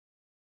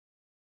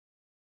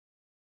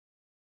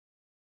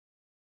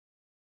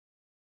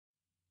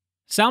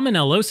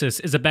Salmonellosis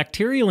is a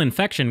bacterial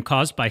infection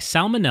caused by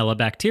Salmonella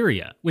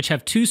bacteria, which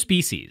have two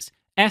species,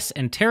 S.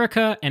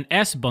 enterica and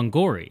S.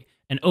 bongori,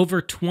 and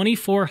over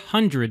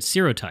 2,400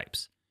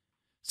 serotypes.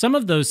 Some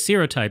of those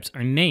serotypes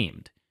are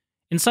named.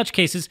 In such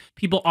cases,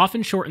 people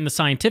often shorten the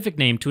scientific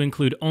name to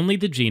include only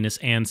the genus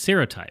and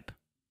serotype.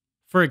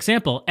 For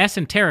example, S.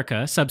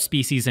 enterica,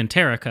 subspecies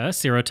enterica,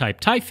 serotype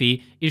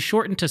typhi, is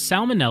shortened to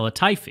Salmonella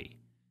typhi.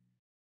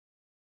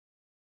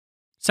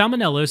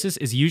 Salmonellosis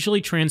is usually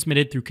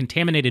transmitted through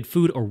contaminated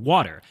food or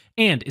water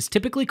and is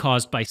typically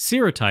caused by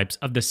serotypes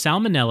of the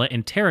Salmonella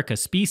enterica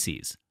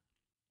species.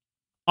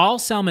 All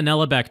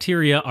Salmonella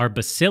bacteria are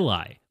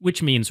bacilli,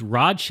 which means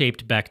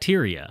rod-shaped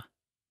bacteria.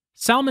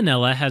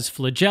 Salmonella has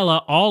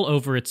flagella all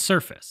over its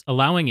surface,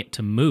 allowing it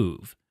to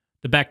move.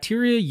 The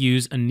bacteria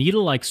use a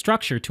needle-like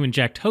structure to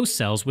inject host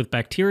cells with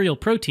bacterial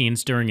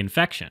proteins during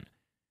infection.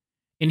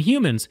 In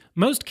humans,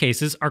 most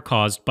cases are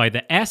caused by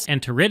the S.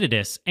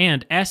 enteritidis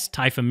and S.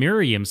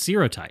 typhimurium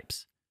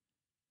serotypes.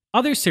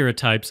 Other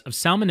serotypes of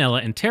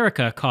Salmonella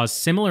enterica cause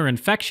similar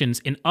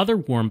infections in other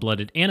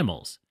warm-blooded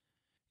animals.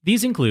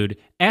 These include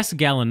S.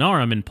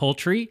 gallinarum in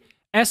poultry,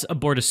 S.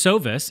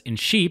 abortisovus in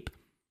sheep,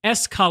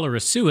 S.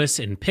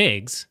 choleraesuus in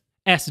pigs,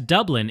 S.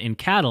 dublin in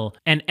cattle,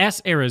 and S.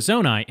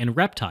 arizonii in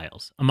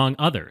reptiles, among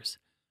others.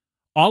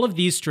 All of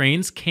these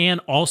strains can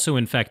also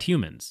infect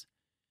humans.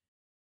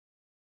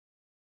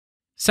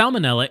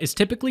 Salmonella is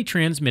typically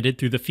transmitted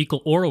through the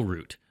fecal-oral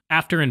route,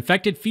 after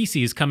infected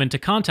feces come into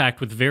contact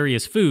with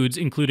various foods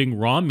including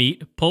raw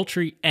meat,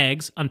 poultry,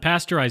 eggs,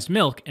 unpasteurized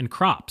milk, and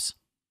crops.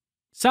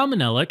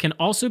 Salmonella can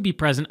also be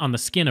present on the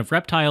skin of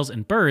reptiles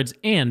and birds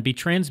and be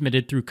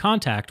transmitted through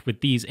contact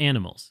with these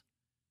animals.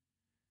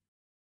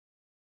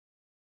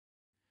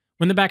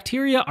 When the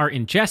bacteria are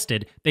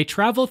ingested, they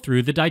travel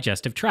through the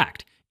digestive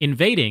tract,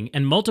 invading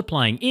and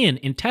multiplying in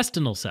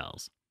intestinal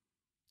cells.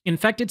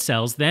 Infected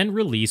cells then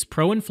release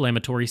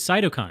pro-inflammatory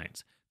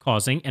cytokines,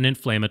 causing an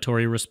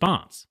inflammatory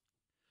response.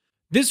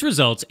 This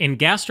results in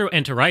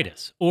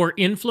gastroenteritis, or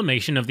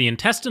inflammation of the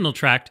intestinal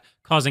tract,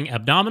 causing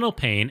abdominal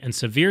pain and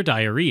severe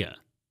diarrhea.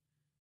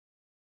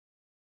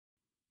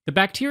 The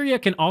bacteria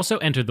can also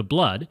enter the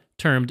blood,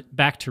 termed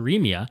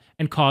bacteremia,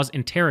 and cause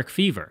enteric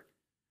fever.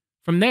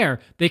 From there,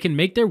 they can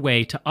make their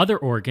way to other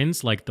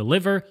organs like the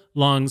liver,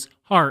 lungs,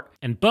 heart,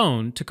 and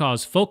bone to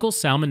cause focal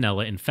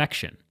salmonella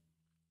infection.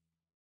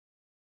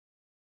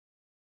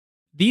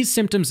 These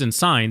symptoms and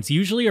signs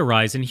usually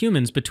arise in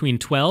humans between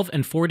 12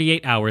 and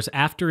 48 hours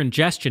after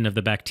ingestion of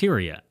the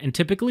bacteria and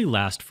typically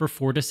last for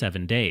 4 to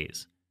 7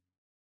 days.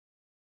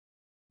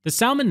 The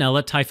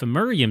Salmonella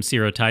typhimurium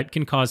serotype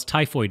can cause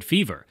typhoid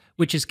fever,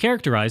 which is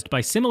characterized by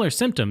similar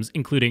symptoms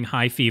including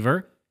high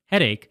fever,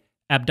 headache,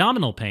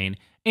 abdominal pain,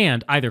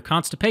 and either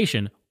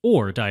constipation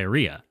or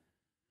diarrhea.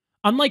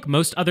 Unlike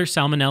most other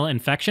Salmonella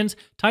infections,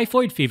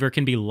 typhoid fever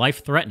can be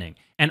life-threatening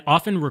and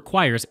often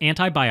requires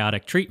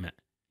antibiotic treatment.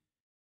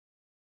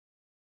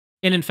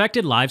 In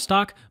infected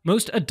livestock,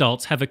 most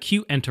adults have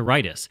acute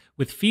enteritis,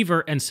 with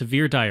fever and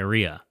severe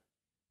diarrhea.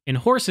 In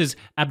horses,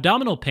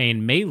 abdominal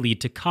pain may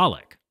lead to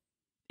colic.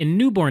 In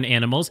newborn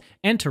animals,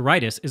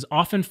 enteritis is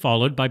often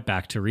followed by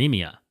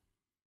bacteremia.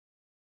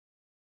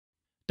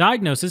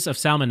 Diagnosis of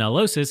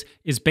salmonellosis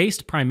is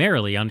based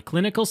primarily on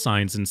clinical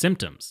signs and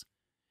symptoms.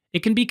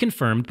 It can be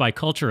confirmed by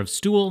culture of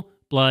stool,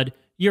 blood,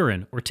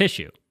 urine, or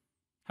tissue.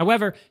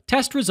 However,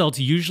 test results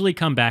usually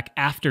come back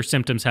after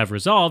symptoms have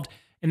resolved,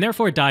 and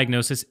therefore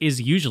diagnosis is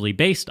usually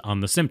based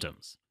on the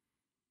symptoms.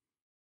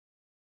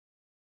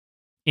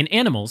 In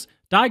animals,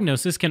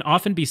 diagnosis can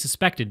often be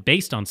suspected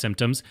based on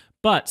symptoms,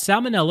 but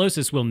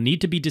salmonellosis will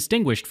need to be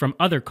distinguished from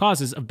other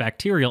causes of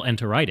bacterial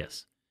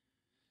enteritis.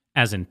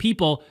 As in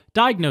people,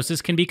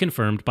 diagnosis can be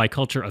confirmed by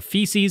culture of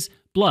feces,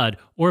 blood,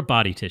 or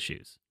body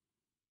tissues.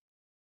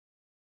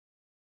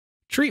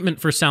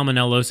 Treatment for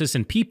salmonellosis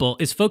in people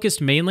is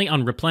focused mainly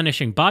on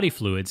replenishing body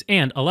fluids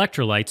and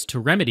electrolytes to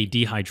remedy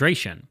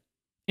dehydration.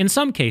 In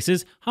some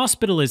cases,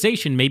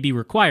 hospitalization may be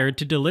required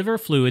to deliver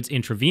fluids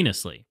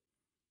intravenously.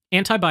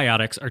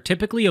 Antibiotics are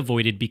typically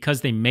avoided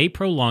because they may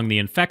prolong the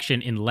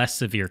infection in less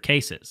severe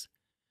cases.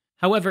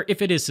 However,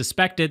 if it is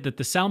suspected that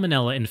the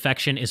salmonella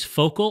infection is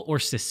focal or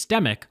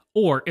systemic,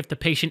 or if the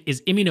patient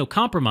is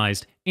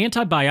immunocompromised,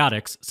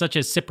 antibiotics such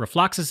as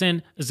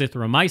ciprofloxacin,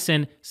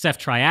 azithromycin,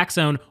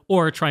 ceftriaxone,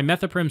 or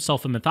trimethoprim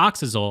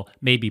sulfamethoxazole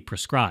may be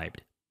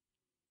prescribed.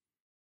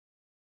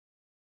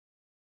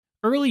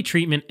 Early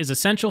treatment is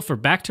essential for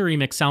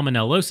bacteremic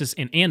salmonellosis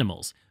in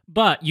animals,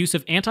 but use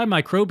of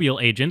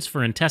antimicrobial agents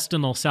for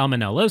intestinal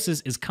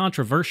salmonellosis is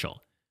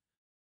controversial.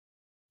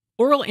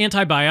 Oral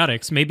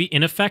antibiotics may be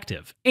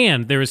ineffective,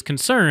 and there is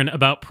concern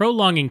about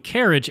prolonging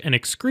carriage and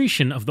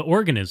excretion of the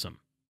organism.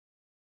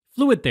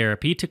 Fluid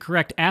therapy to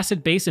correct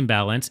acid-base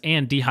imbalance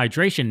and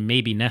dehydration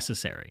may be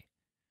necessary.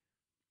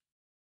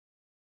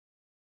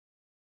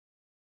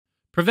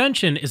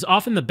 Prevention is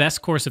often the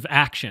best course of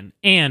action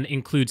and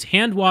includes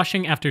hand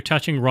washing after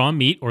touching raw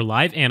meat or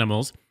live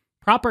animals,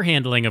 proper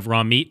handling of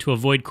raw meat to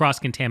avoid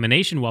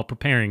cross-contamination while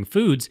preparing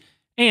foods,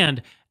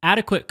 and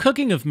adequate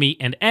cooking of meat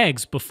and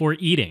eggs before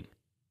eating.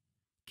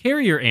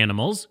 Carrier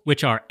animals,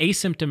 which are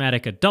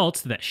asymptomatic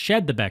adults that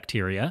shed the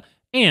bacteria,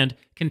 and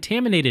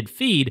contaminated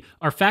feed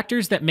are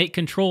factors that make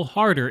control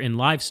harder in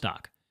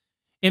livestock.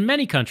 In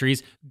many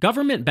countries,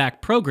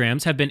 government-backed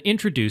programs have been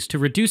introduced to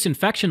reduce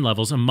infection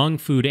levels among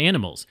food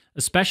animals,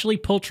 especially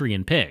poultry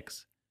and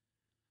pigs.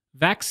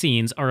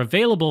 Vaccines are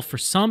available for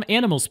some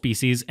animal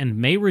species and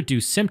may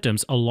reduce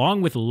symptoms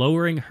along with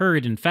lowering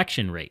herd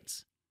infection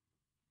rates.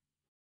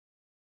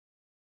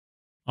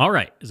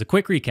 Alright, as a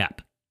quick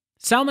recap.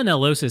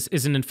 Salmonellosis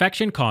is an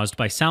infection caused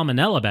by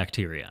Salmonella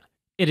bacteria.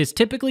 It is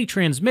typically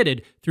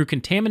transmitted through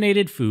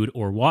contaminated food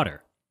or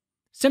water.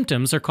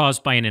 Symptoms are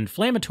caused by an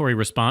inflammatory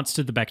response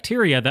to the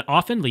bacteria that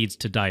often leads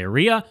to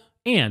diarrhea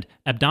and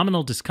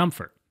abdominal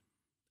discomfort.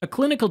 A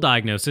clinical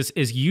diagnosis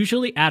is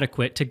usually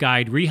adequate to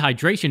guide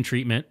rehydration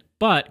treatment,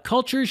 but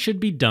cultures should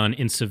be done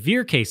in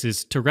severe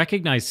cases to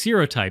recognize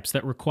serotypes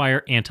that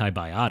require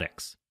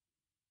antibiotics.